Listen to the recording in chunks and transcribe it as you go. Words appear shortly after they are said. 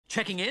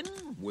Checking in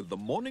with the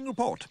morning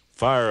report.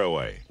 Fire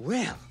away.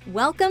 Well,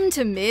 Welcome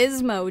to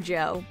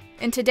MsMojo.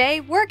 And today,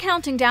 we're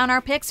counting down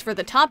our picks for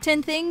the top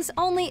 10 things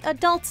only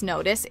adults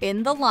notice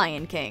in The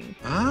Lion King.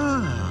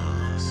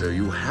 Ah, so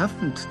you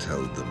haven't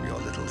told them your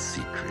little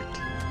secret.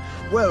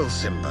 Well,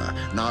 Simba,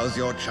 now's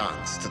your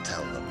chance to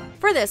tell them.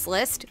 For this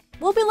list,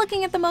 we'll be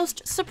looking at the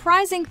most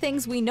surprising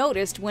things we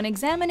noticed when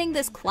examining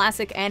this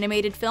classic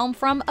animated film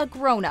from a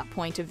grown-up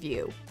point of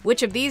view.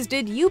 Which of these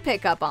did you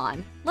pick up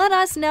on? Let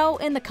us know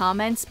in the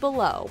comments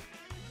below.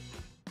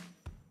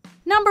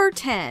 Number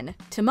 10.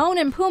 Timon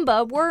and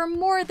Pumbaa were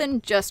more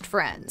than just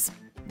friends.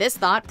 This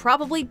thought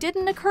probably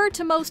didn't occur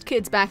to most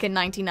kids back in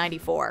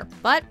 1994,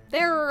 but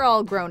they're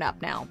all grown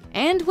up now.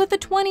 And with the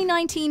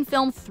 2019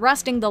 film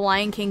thrusting The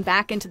Lion King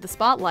back into the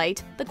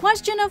spotlight, the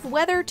question of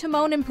whether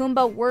Timon and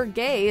Pumbaa were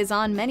gay is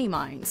on many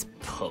minds.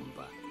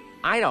 Pumbaa.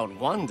 I don't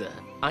wonder.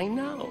 I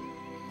know.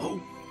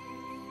 oh,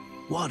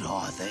 what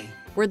are they?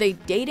 Were they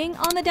dating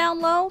on the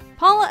down low?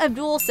 Paula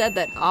Abdul said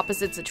that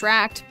opposites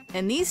attract,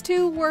 and these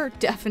two were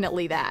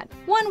definitely that.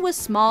 One was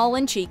small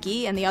and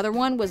cheeky, and the other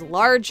one was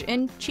large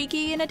and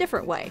cheeky in a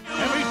different way.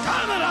 Every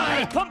time that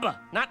Hey, Pumbaa!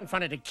 Not in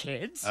front of the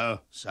kids. Oh,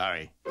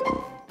 sorry.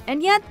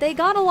 And yet they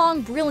got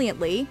along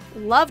brilliantly,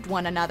 loved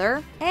one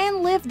another,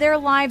 and lived their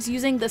lives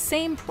using the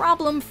same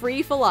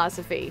problem-free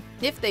philosophy.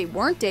 If they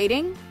weren't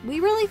dating,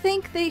 we really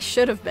think they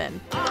should have been.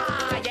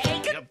 Ah, you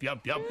ain't gonna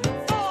Yup.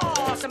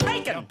 for some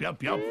bacon.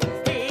 Yup.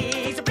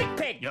 He's a big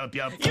pig. Yup.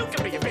 You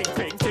can be a big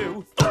pig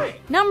too. Hey.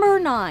 Number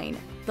 9.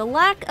 The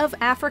lack of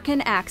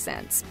African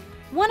accents.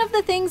 One of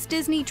the things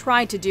Disney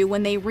tried to do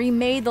when they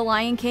remade The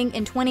Lion King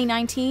in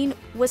 2019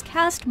 was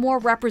cast more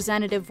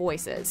representative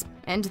voices.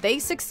 And they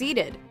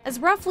succeeded, as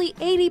roughly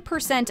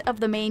 80% of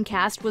the main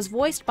cast was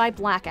voiced by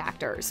black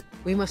actors.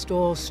 We must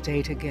all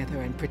stay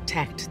together and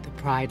protect the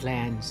Pride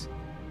Lands.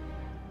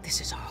 This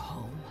is our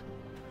home.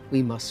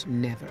 We must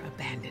never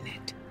abandon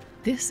it.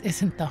 This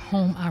isn't the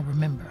home I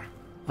remember.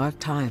 Our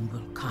time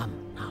will come,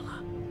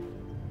 Nala.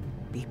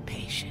 Be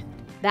patient.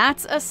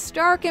 That's a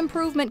stark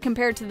improvement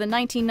compared to the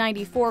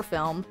 1994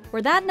 film,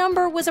 where that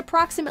number was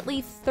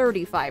approximately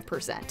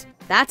 35%.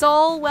 That's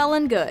all well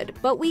and good,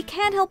 but we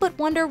can't help but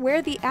wonder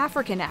where the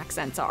African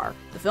accents are.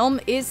 The film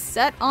is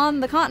set on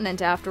the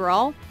continent, after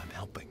all. I'm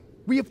helping.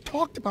 We have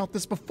talked about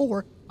this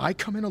before. I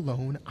come in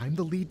alone, I'm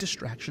the lead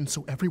distraction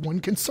so everyone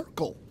can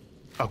circle.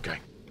 Okay.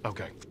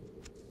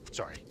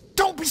 Sorry.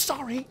 Don't be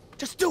sorry,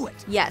 just do it.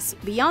 Yes,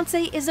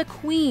 Beyoncé is a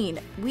queen.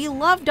 We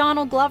love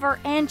Donald Glover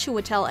and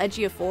Chiwetel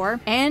Ejiofor,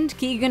 and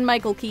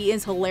Keegan-Michael Key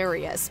is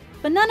hilarious.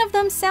 But none of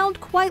them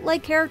sound quite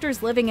like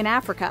characters living in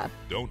Africa.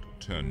 Don't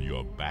turn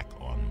your back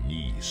on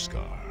me,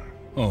 Scar.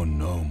 Oh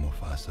no,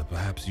 Mufasa,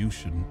 perhaps you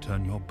shouldn't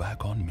turn your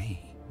back on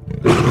me.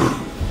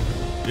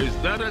 Is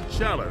that a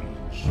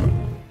challenge?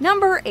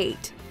 Number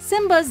 8.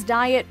 Simba's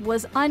diet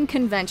was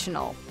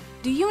unconventional.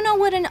 Do you know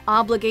what an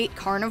obligate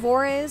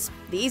carnivore is?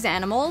 These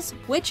animals,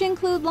 which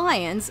include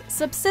lions,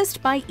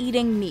 subsist by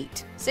eating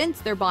meat,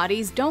 since their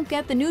bodies don't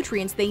get the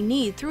nutrients they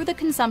need through the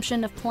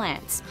consumption of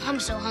plants. I'm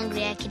so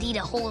hungry I could eat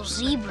a whole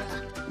zebra.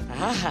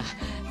 Ah,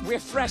 we're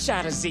fresh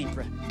out of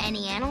zebra.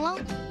 Any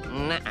antelope?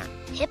 Nuh-uh.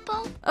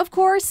 Hippo? Of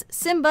course,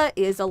 Simba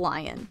is a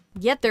lion.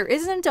 Yet there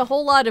isn't a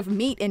whole lot of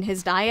meat in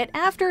his diet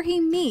after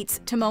he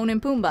meets Timon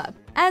and Pumbaa.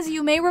 As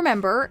you may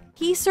remember,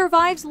 he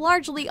survives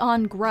largely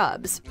on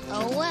grubs.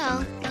 Oh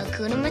well,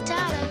 Hakuna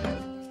Matata.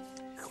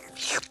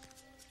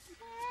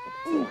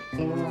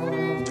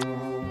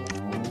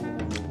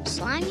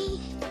 Slimy,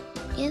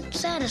 yet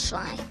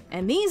satisfying.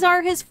 And these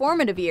are his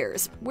formative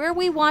years, where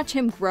we watch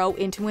him grow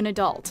into an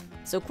adult.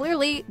 So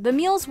clearly, the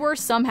meals were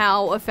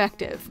somehow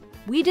effective.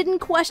 We didn't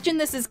question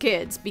this as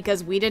kids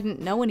because we didn't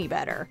know any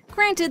better.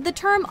 Granted, the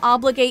term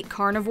obligate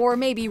carnivore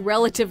may be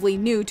relatively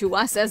new to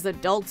us as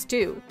adults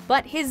too,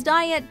 but his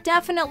diet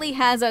definitely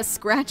has us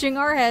scratching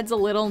our heads a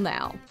little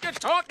now. You're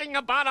talking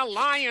about a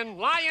lion.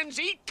 Lions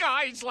eat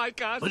guys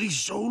like us. But he's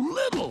so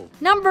little.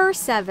 Number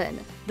 7.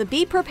 The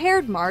Be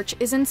Prepared March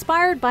is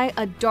inspired by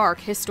a dark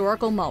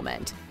historical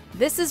moment.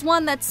 This is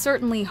one that's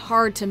certainly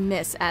hard to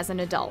miss as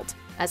an adult.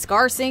 As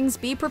Scar sings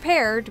Be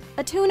Prepared,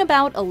 a tune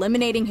about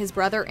eliminating his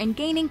brother and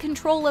gaining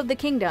control of the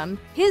kingdom,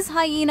 his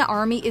hyena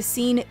army is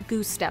seen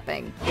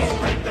goose-stepping.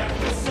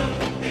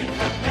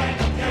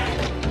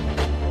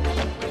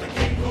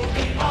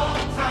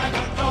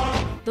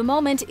 The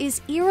moment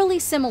is eerily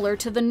similar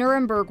to the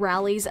Nuremberg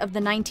rallies of the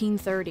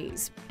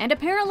 1930s. And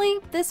apparently,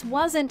 this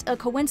wasn't a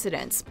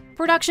coincidence.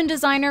 Production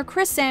designer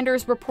Chris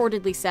Sanders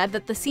reportedly said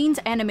that the scene's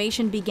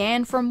animation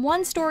began from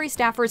one story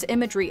staffer's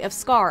imagery of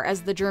Scar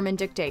as the German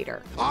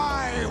dictator.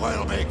 I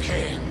will be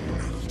king.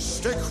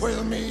 Stick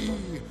with me,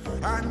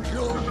 and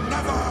you'll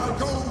never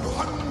go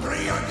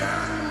hungry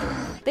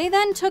again. They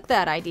then took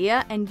that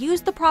idea and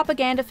used the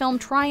propaganda film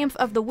Triumph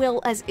of the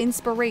Will as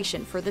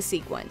inspiration for the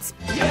sequence.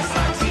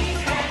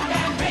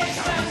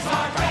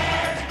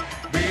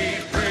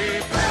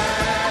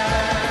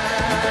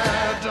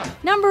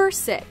 Number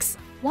 6.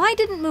 Why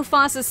didn't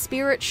Mufasa's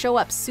spirit show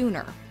up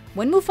sooner?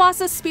 When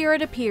Mufasa's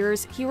spirit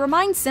appears, he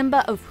reminds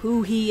Simba of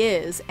who he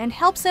is and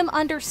helps him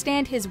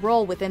understand his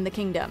role within the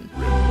kingdom.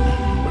 Remember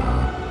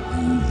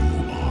who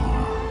you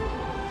are.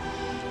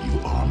 You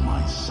are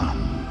my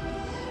son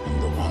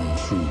and the one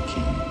true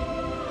king.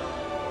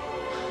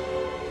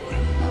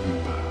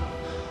 Remember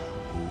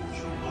who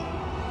you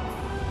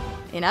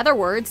are. In other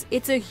words,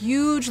 it's a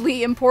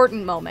hugely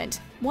important moment,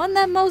 one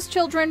that most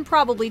children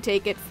probably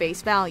take at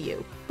face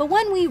value. But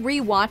when we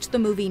rewatch the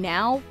movie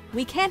now,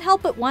 we can't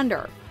help but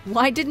wonder,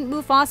 why didn't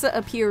Mufasa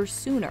appear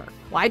sooner?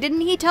 Why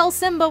didn't he tell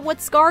Simba what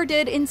Scar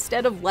did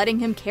instead of letting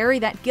him carry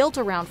that guilt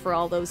around for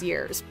all those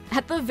years?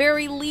 At the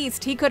very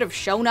least, he could have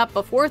shown up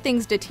before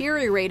things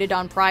deteriorated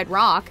on Pride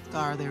Rock.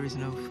 Scar, there is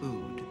no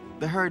food.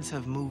 The herds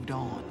have moved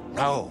on.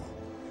 No,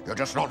 you're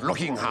just not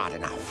looking hard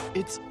enough.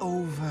 It's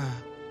over.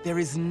 There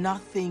is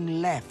nothing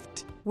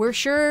left. We're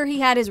sure he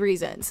had his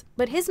reasons,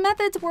 but his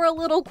methods were a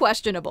little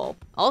questionable.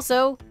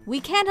 Also, we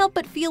can't help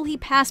but feel he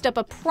passed up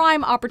a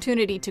prime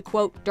opportunity to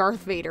quote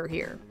Darth Vader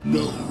here.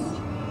 No,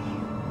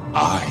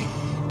 I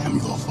am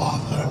your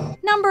father.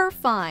 Number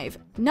 5.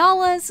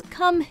 Nala's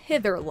come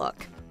hither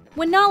look.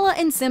 When Nala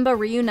and Simba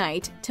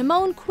reunite,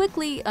 Timon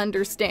quickly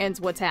understands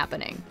what's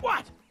happening.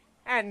 What?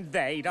 And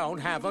they don't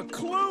have a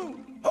clue.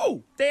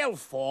 Oh, they'll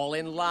fall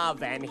in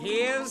love, and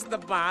here's the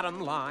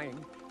bottom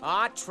line.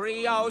 Our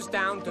trio's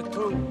down to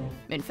 2.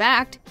 In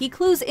fact, he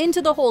clues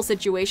into the whole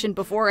situation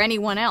before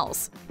anyone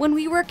else. When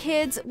we were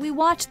kids, we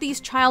watched these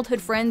childhood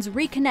friends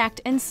reconnect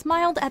and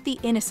smiled at the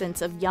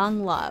innocence of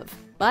young love.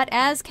 But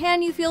as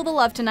Can You Feel the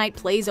Love Tonight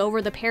plays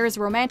over the pair's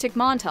romantic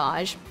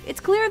montage, it's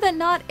clear that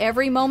not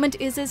every moment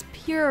is as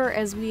pure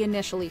as we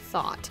initially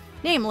thought.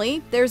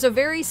 Namely, there's a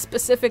very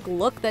specific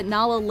look that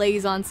Nala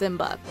lays on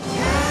Simba.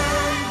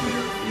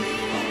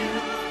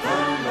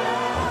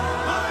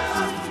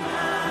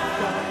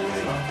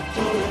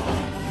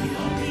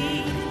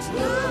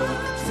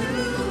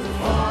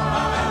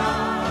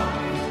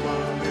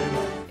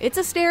 It's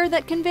a stare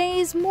that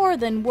conveys more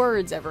than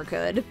words ever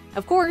could.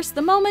 Of course,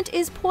 the moment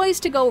is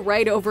poised to go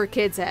right over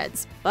kids'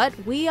 heads, but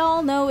we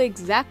all know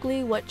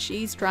exactly what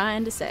she's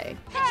trying to say.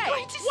 Hey,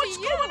 what's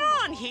going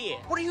on here?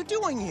 What are you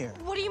doing here?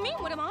 What do you mean?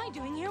 What am I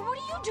doing here? What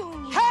are you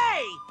doing here?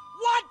 Hey,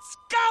 what's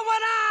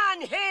going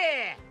on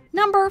here?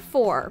 Number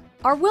 4.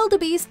 Are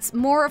wildebeests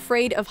more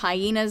afraid of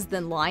hyenas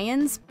than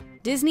lions?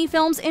 Disney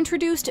films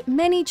introduced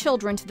many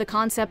children to the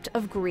concept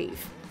of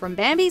grief. From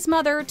Bambi's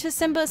mother to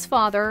Simba's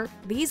father,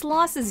 these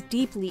losses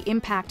deeply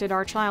impacted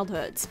our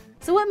childhoods.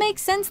 So it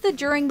makes sense that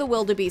during the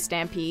wildebeest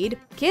stampede,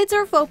 kids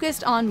are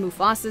focused on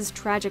Mufasa's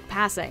tragic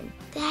passing.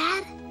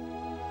 Dad?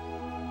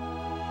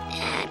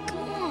 Dad,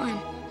 come on.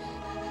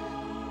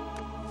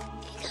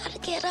 You gotta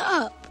get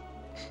up.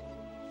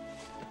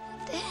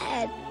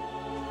 Dad,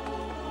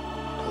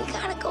 we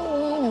gotta go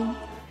home.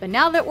 But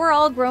now that we're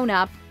all grown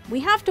up,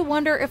 we have to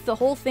wonder if the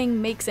whole thing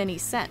makes any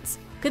sense.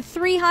 Could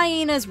 3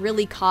 hyenas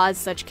really cause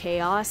such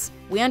chaos?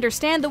 We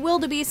understand the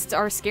wildebeests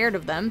are scared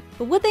of them,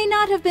 but would they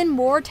not have been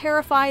more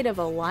terrified of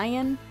a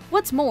lion?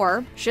 What's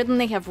more, shouldn't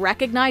they have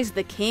recognized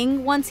the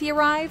king once he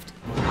arrived?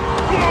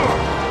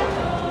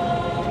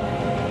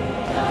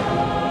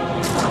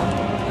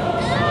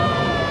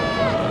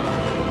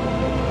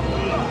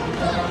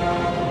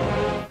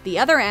 The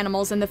other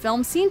animals in the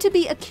film seem to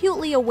be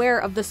acutely aware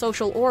of the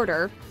social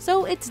order,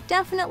 so it's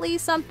definitely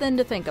something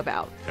to think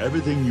about.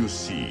 Everything you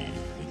see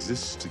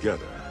exists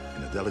together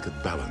in a delicate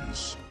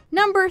balance.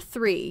 Number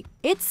 3.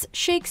 It's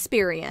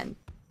Shakespearean.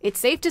 It's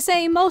safe to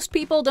say most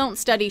people don't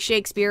study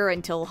Shakespeare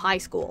until high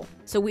school,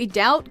 so we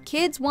doubt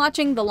kids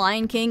watching The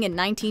Lion King in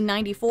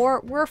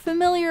 1994 were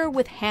familiar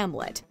with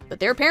Hamlet. But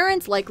their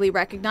parents likely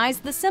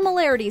recognized the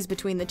similarities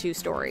between the two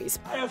stories.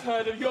 I have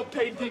heard of your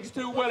paintings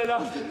too well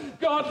enough.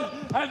 God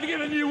has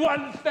given you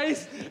one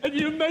face, and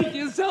you make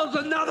yourselves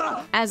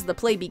another. As the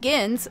play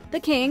begins, the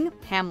king,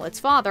 Hamlet's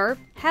father,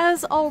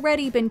 has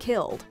already been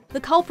killed.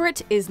 The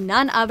culprit is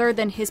none other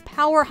than his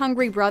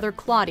power-hungry brother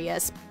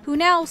Claudius, who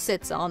now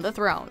sits on the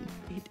throne.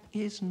 It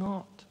is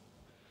not,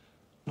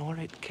 nor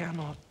it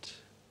cannot,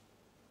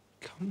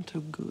 come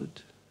to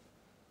good.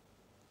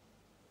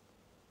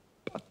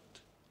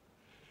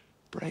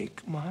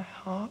 Break my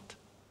heart,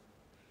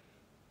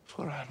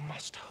 for I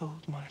must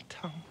hold my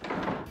tongue.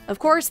 Of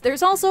course,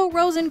 there's also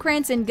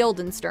Rosencrantz and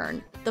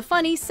Guildenstern, the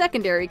funny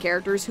secondary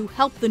characters who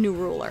help the new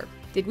ruler.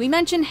 Did we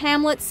mention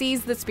Hamlet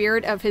sees the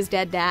spirit of his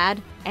dead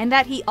dad, and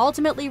that he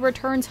ultimately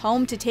returns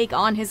home to take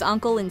on his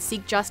uncle and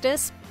seek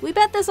justice? We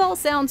bet this all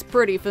sounds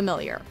pretty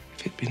familiar.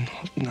 If it be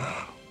not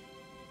now,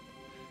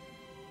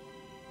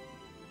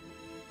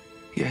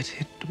 yet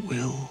it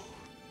will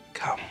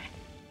come.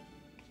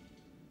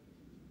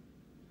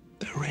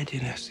 The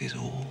readiness is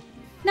all.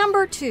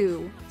 Number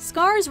 2.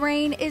 Scar's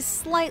reign is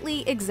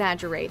slightly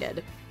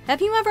exaggerated.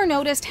 Have you ever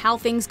noticed how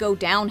things go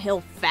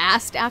downhill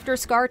fast after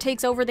Scar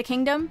takes over the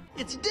kingdom?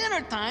 It's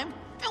dinner time,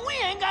 and we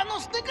ain't got no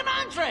stinking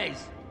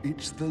entrees.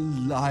 It's the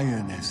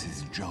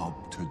lioness's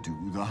job to do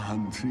the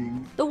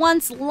hunting. The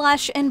once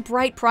lush and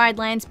bright Pride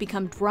Lands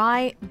become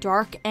dry,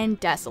 dark, and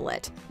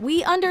desolate.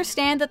 We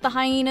understand that the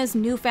hyena's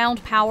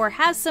newfound power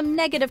has some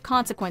negative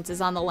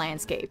consequences on the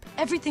landscape.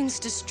 Everything's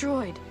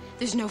destroyed.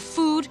 There's no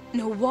food,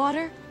 no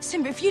water.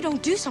 Simba, if you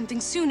don't do something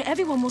soon,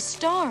 everyone will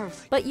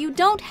starve. But you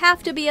don't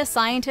have to be a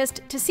scientist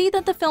to see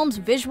that the film's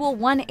visual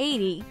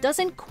 180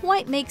 doesn't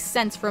quite make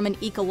sense from an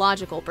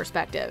ecological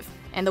perspective.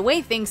 And the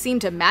way things seem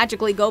to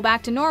magically go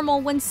back to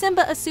normal when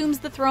Simba assumes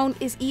the throne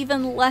is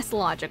even less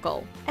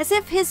logical. As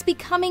if his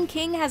becoming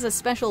king has a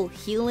special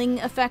healing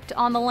effect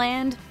on the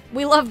land.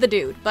 We love the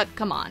dude, but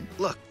come on.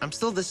 Look, I'm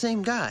still the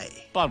same guy.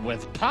 But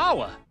with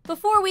power.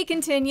 Before we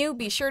continue,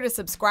 be sure to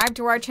subscribe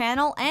to our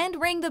channel and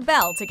ring the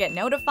bell to get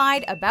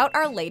notified about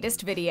our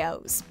latest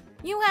videos.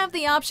 You have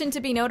the option to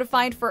be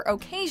notified for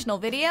occasional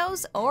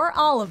videos or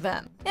all of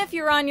them. If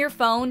you're on your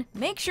phone,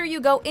 make sure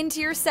you go into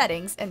your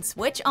settings and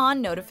switch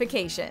on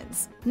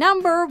notifications.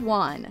 Number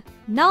 1.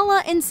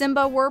 Nala and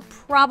Simba were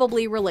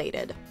probably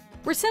related.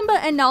 Were Simba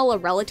and Nala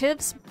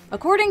relatives?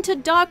 According to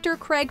Dr.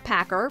 Craig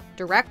Packer,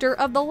 director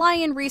of the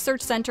Lion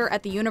Research Center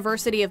at the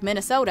University of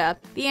Minnesota,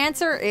 the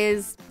answer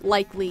is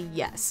likely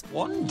yes.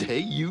 One day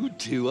you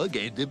two are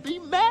going to be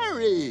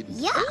married.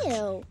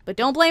 Yuck. But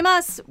don't blame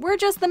us, we're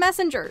just the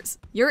messengers.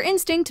 Your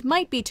instinct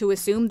might be to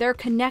assume they're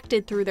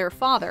connected through their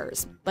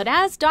fathers. But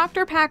as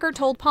Dr. Packer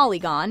told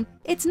Polygon,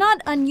 it's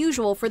not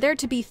unusual for there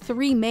to be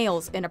 3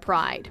 males in a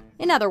pride.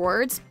 In other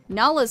words,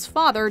 Nala's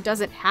father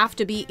doesn't have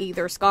to be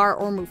either Scar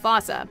or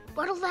Mufasa.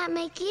 What'll that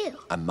make you?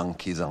 A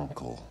monkey's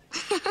uncle.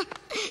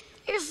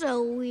 You're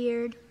so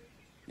weird.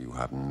 You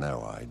have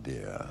no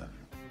idea.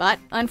 But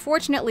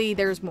unfortunately,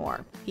 there's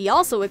more. He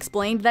also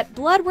explained that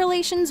blood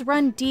relations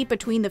run deep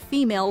between the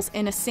females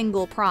in a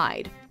single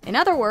pride. In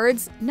other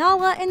words,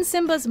 Nala and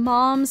Simba's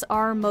moms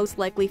are most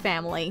likely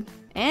family.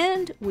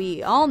 And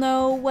we all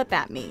know what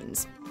that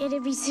means.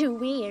 It'd be so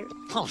weird.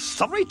 Oh,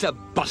 sorry to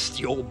bust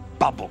your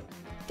bubble.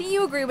 Do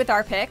you agree with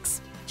our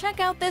picks? Check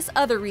out this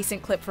other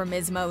recent clip from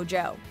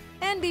MsMojo.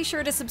 And be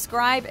sure to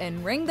subscribe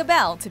and ring the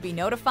bell to be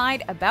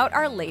notified about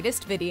our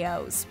latest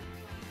videos.